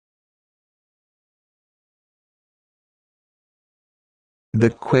The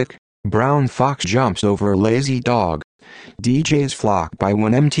quick, brown fox jumps over a lazy dog. DJs flock by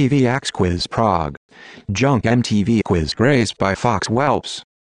one MTV Axe Quiz Prague. Junk MTV Quiz graced by Fox Whelps.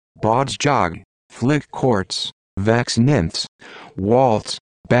 Bods jog, flick courts, vex nymphs. Waltz,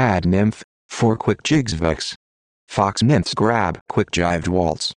 bad nymph, for quick jigs vex. Fox nymphs grab quick jived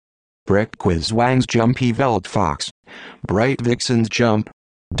waltz. Brick quiz wangs jumpy veld fox. Bright vixens jump.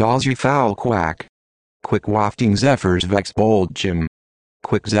 Dawsy foul quack. Quick wafting zephyrs vex bold Jim.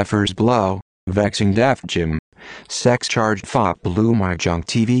 Quick zephyrs blow, vexing deaf Jim. Sex charged fop blew my junk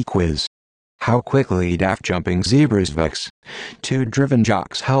TV quiz. How quickly daft jumping zebras vex. Two driven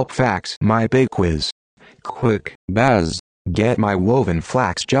jocks help fax my big quiz. Quick, buzz, get my woven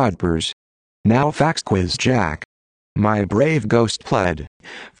flax jodhpurs. Now fax quiz jack. My brave ghost pled.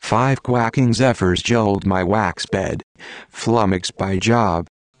 Five quacking zephyrs jolt my wax bed. Flummoxed by job,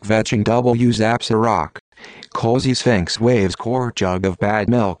 vetching W zaps a rock. Cozy sphinx waves quart jug of bad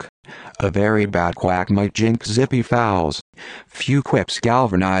milk. A very bad quack might jinx zippy fowls. Few quips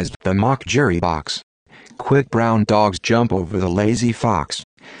galvanized the mock jury box. Quick brown dogs jump over the lazy fox.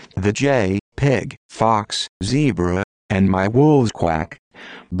 The jay, pig, fox, zebra, and my wolves quack.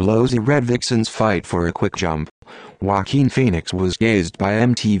 Blowsy red vixens fight for a quick jump. Joaquin Phoenix was gazed by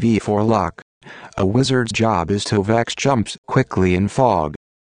MTV for luck. A wizard's job is to vex jumps quickly in fog.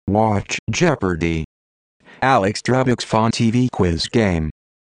 Watch Jeopardy! Alex Trebek's Fun TV quiz game.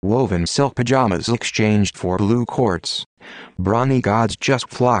 Woven silk pajamas exchanged for blue quartz. Brawny gods just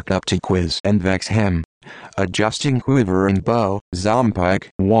flocked up to quiz and vex him. Adjusting quiver and bow, Zompike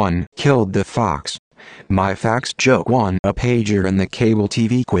 1 killed the fox. My fax joke won a pager in the cable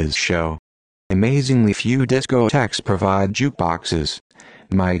TV quiz show. Amazingly few discotheques provide jukeboxes.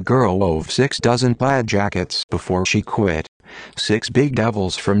 My girl wove 6 dozen plaid jackets before she quit. 6 big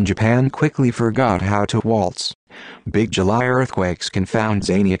devils from Japan quickly forgot how to waltz. Big July earthquakes confound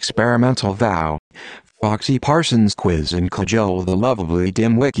zany experimental vow. Foxy Parsons quiz and cajole the lovably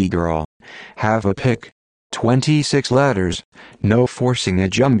dim wiki girl. Have a pick. 26 letters. No forcing a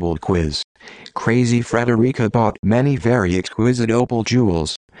jumbled quiz. Crazy Frederica bought many very exquisite opal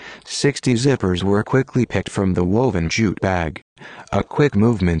jewels. 60 zippers were quickly picked from the woven jute bag. A quick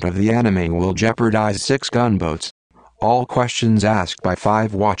movement of the anime will jeopardize 6 gunboats. All questions asked by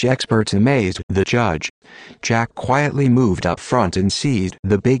 5 watch experts amazed the judge. Jack quietly moved up front and seized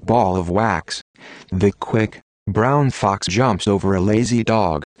the big ball of wax. The quick, brown fox jumps over a lazy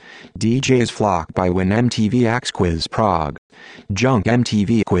dog. DJs flock by win MTV Axe Quiz Prague. Junk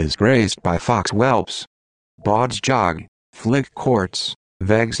MTV Quiz graced by Fox Whelps. Bods jog, flick courts,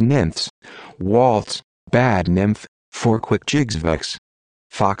 vegs nymphs. Waltz, bad nymph, for quick jigs vex.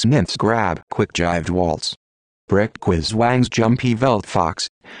 Fox nymphs grab quick jived waltz. Brick quiz wangs jumpy veld fox.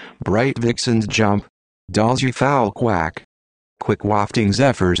 Bright vixens jump. Dawsy foul quack. Quick wafting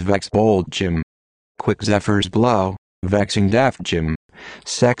zephyrs vex bold Jim. Quick zephyrs blow, vexing deaf Jim.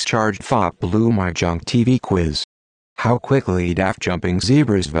 Sex charged fop blew my junk TV quiz. How quickly daft jumping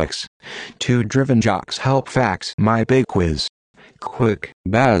zebras vex. 2 driven jocks help fax my big quiz. Quick,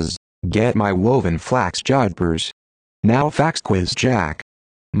 buzz, get my woven flax jodhpurs. Now fax quiz jack.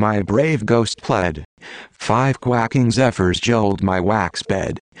 My brave ghost pled. 5 quacking zephyrs jolt my wax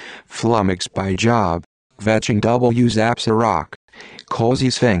bed. Flummoxed by job, vetching W zaps a rock. Cozy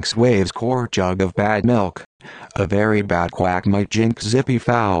sphinx waves quart jug of bad milk. A very bad quack might jinx zippy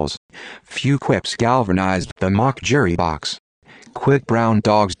fowls. Few quips galvanized the mock jury box. Quick brown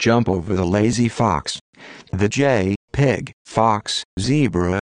dogs jump over the lazy fox. The jay, pig, fox,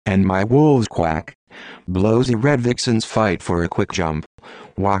 zebra, and my wolves quack. Blowsy red vixens fight for a quick jump.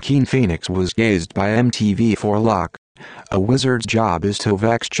 Joaquin Phoenix was gazed by MTV for luck. A wizard's job is to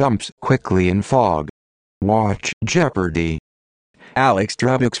vex jumps quickly in fog. Watch Jeopardy! Alex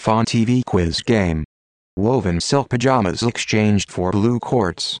Trebek's Fun TV quiz game. Woven silk pajamas exchanged for blue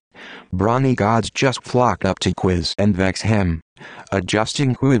quartz. Brawny gods just flocked up to quiz and vex him.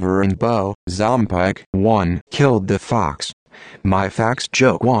 Adjusting quiver and bow, Zompike 1 killed the fox. My fax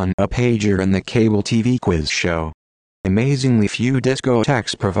joke won a pager in the cable TV quiz show. Amazingly few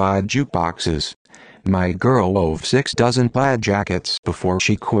discotheques provide jukeboxes. My girl wove 6 dozen plaid jackets before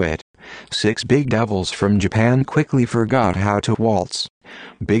she quit. 6 big devils from Japan quickly forgot how to waltz.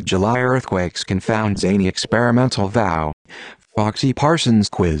 Big July earthquakes confound zany experimental vow. Foxy Parsons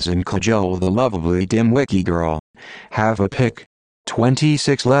quiz and cajole the lovably dim wiki girl. Have a pick.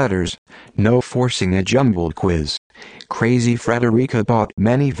 26 letters. No forcing a jumbled quiz. Crazy Frederica bought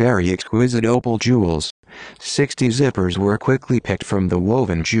many very exquisite opal jewels. 60 zippers were quickly picked from the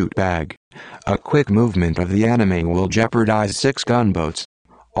woven jute bag. A quick movement of the anime will jeopardize 6 gunboats.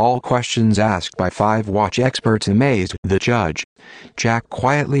 All questions asked by 5 watch experts amazed the judge. Jack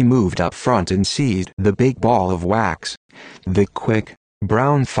quietly moved up front and seized the big ball of wax. The quick,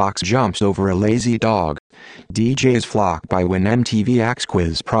 brown fox jumps over a lazy dog. DJ's flock by Win MTV Axe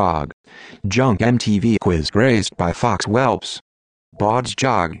Quiz Prague. Junk MTV Quiz graced by Fox Whelps. Bod's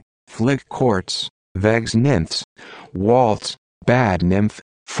Jog, Flick Quartz, Vegs Nymphs. Waltz, Bad Nymph,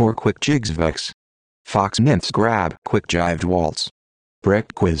 4 Quick Jigs Vex. Fox Nymphs Grab Quick Jived Waltz.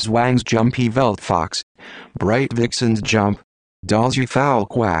 Brick Quiz Wangs Jumpy Velt Fox. Bright Vixens Jump. Dalsy Foul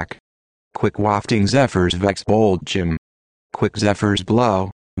Quack. Quick Wafting Zephyrs Vex Bold Jim. Quick Zephyrs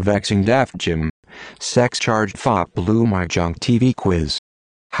Blow, Vexing Daft Jim. Sex Charged Fop Blew My Junk TV Quiz.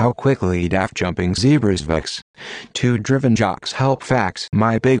 How quickly daft jumping zebras vex. 2 driven jocks help fax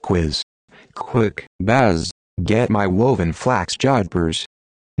my big quiz. Quick, Baz, get my woven flax jodhpurs.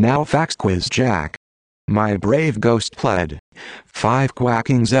 Now fax quiz Jack. My brave ghost pled. 5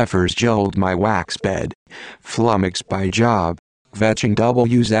 quacking zephyrs jolt my wax bed. Flummox by job, vetching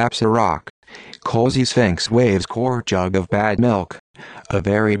W zaps a rock. Cozy sphinx waves quart jug of bad milk. A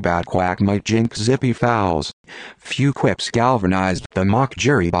very bad quack might jinx zippy fowls. Few quips galvanized the mock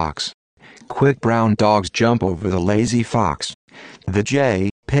jury box. Quick brown dogs jump over the lazy fox. The jay,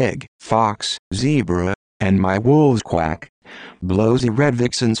 pig, fox, zebra, and my wolves quack. Blowsy red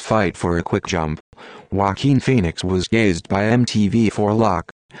vixens fight for a quick jump. Joaquin Phoenix was gazed by MTV for luck.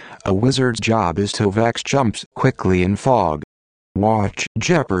 A wizard's job is to vex jumps quickly in fog. Watch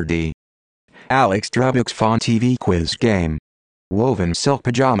Jeopardy! Alex Trebek's Fawn TV quiz game. Woven silk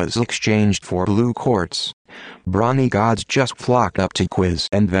pajamas exchanged for blue quartz. Brawny gods just flocked up to quiz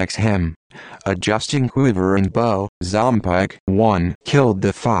and vex him. Adjusting quiver and bow, Zompike 1 killed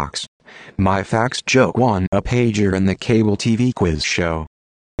the fox. My fax joke won a pager in the cable TV quiz show.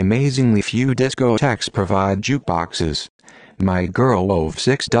 Amazingly few discotheques provide jukeboxes. My girl wove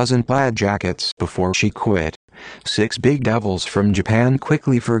 6 dozen plaid jackets before she quit. 6 big devils from Japan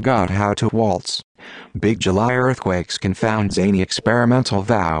quickly forgot how to waltz. Big July earthquakes confound zany experimental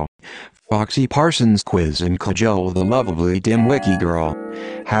vow. Foxy Parsons quiz and cajole the lovely dimwitty girl.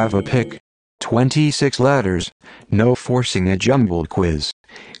 Have a pick. 26 letters. No forcing a jumbled quiz.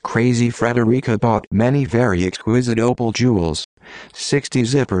 Crazy Frederica bought many very exquisite opal jewels. 60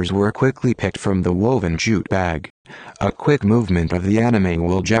 zippers were quickly picked from the woven jute bag. A quick movement of the anime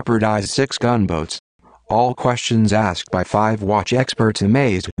will jeopardize 6 gunboats. All questions asked by 5 watch experts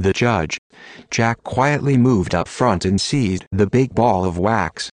amazed the judge. Jack quietly moved up front and seized the big ball of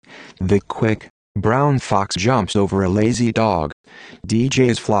wax. The quick, brown fox jumps over a lazy dog.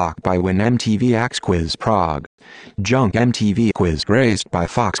 DJ's flock by Win MTV Axe Quiz Prague. Junk MTV Quiz graced by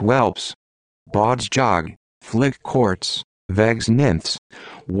Fox Whelps. Bod's Jog, Flick Quartz, Vegs Nymphs.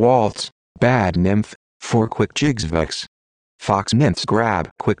 Waltz, Bad Nymph, 4 Quick Jigs Vex. Fox Nymphs Grab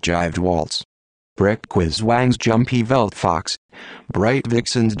Quick Jived Waltz. Brick Quiz Wangs Jumpy Velt Fox. Bright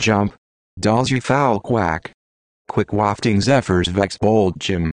Vixens Jump. Dalsy Foul Quack. Quick Wafting Zephyrs Vex Bold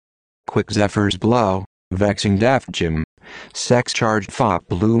Jim. Quick Zephyrs Blow, Vexing Daft Jim. Sex Charged Fop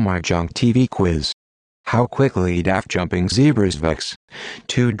Blew My Junk TV Quiz. How quickly daft jumping zebras vex.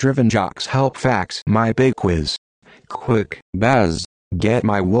 2 driven jocks help fax my big quiz. Quick, Baz, get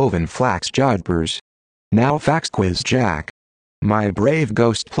my woven flax jodhpurs. Now fax quiz Jack. My brave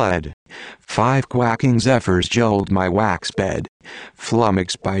ghost pled. 5 quacking zephyrs jolt my wax bed.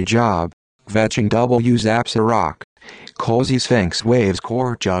 Flummox by job, vetching W zaps a rock. Cozy sphinx waves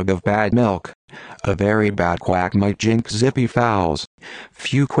quart jug of bad milk. A very bad quack might jinx zippy fowls.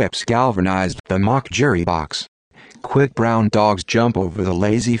 Few quips galvanized the mock jury box. Quick brown dogs jump over the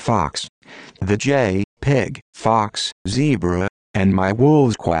lazy fox. The jay, pig, fox, zebra, and my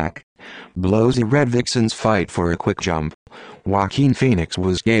wolves quack. Blowsy red vixens fight for a quick jump. Joaquin Phoenix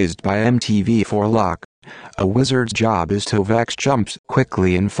was gazed by MTV for luck. A wizard's job is to vex jumps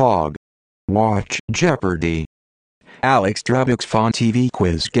quickly in fog. Watch Jeopardy! Alex Trebek's Fawn TV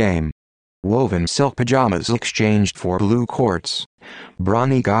quiz game. Woven silk pajamas exchanged for blue quartz.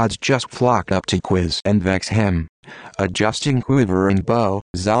 Brawny gods just flocked up to quiz and vex him. Adjusting quiver and bow,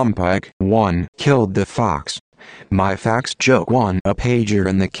 Zompike 1 killed the fox. My fax joke won a pager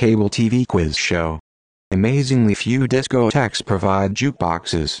in the cable TV quiz show. Amazingly few discotheques provide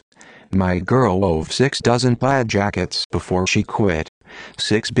jukeboxes. My girl wove 6 dozen plaid jackets before she quit.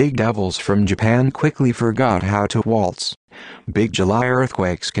 6 big devils from Japan quickly forgot how to waltz. Big July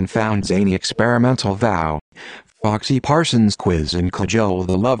earthquakes confound zany experimental vow. Foxy Parsons quiz and cajole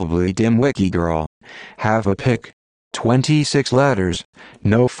the lovely dimwitty girl. Have a pick. 26 letters.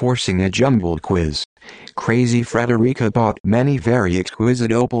 No forcing a jumbled quiz. Crazy Frederica bought many very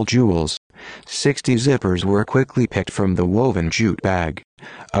exquisite opal jewels. 60 zippers were quickly picked from the woven jute bag.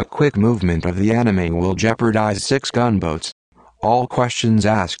 A quick movement of the enemy will jeopardize 6 gunboats. All questions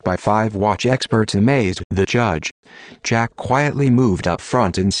asked by 5 watch experts amazed the judge. Jack quietly moved up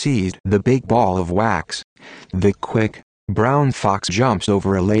front and seized the big ball of wax. The quick, brown fox jumps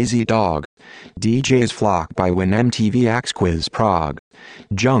over a lazy dog. DJ's flock by Win MTV Axe Quiz Prague.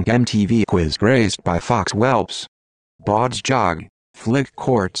 Junk MTV Quiz graced by Fox Whelps. Bod's Jog, Flick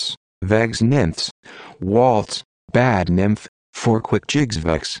Quartz, Vegs Nymphs, Waltz, Bad Nymph, 4 Quick Jigs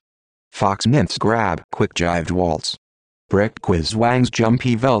Vex. Fox Nymphs Grab Quick Jived Waltz. Brick Quiz Wangs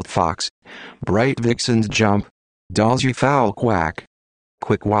Jumpy Velt Fox. Bright Vixens Jump. Dalsy Foul Quack.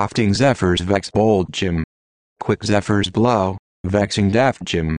 Quick Wafting Zephyrs Vex Bold Jim. Quick Zephyrs Blow, Vexing Daft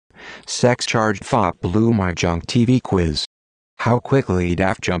Jim. Sex Charged Fop Blew My Junk TV Quiz. How quickly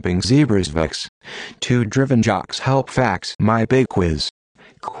daft jumping zebras vex. 2 driven jocks help fax my big quiz.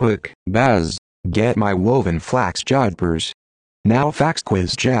 Quick, Baz, get my woven flax jodhpurs. Now fax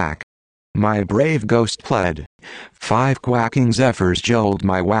quiz Jack. My brave ghost pled. 5 quacking zephyrs jolt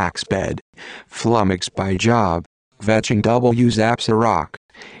my wax bed. Flummoxed by job, vetching W zaps a rock.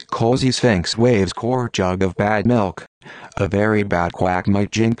 Cozy Sphinx waves quart jug of bad milk. A very bad quack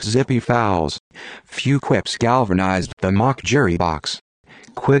might jinx zippy fowls. Few quips galvanized the mock jury box.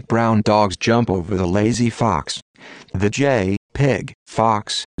 Quick brown dogs jump over the lazy fox. The jay, pig,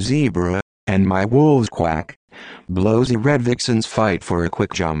 fox, zebra, and my wolves quack. Blowsy red vixens fight for a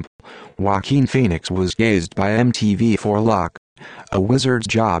quick jump. Joaquin Phoenix was gazed by MTV for luck. A wizard's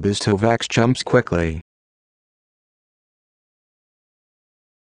job is to vex chumps quickly.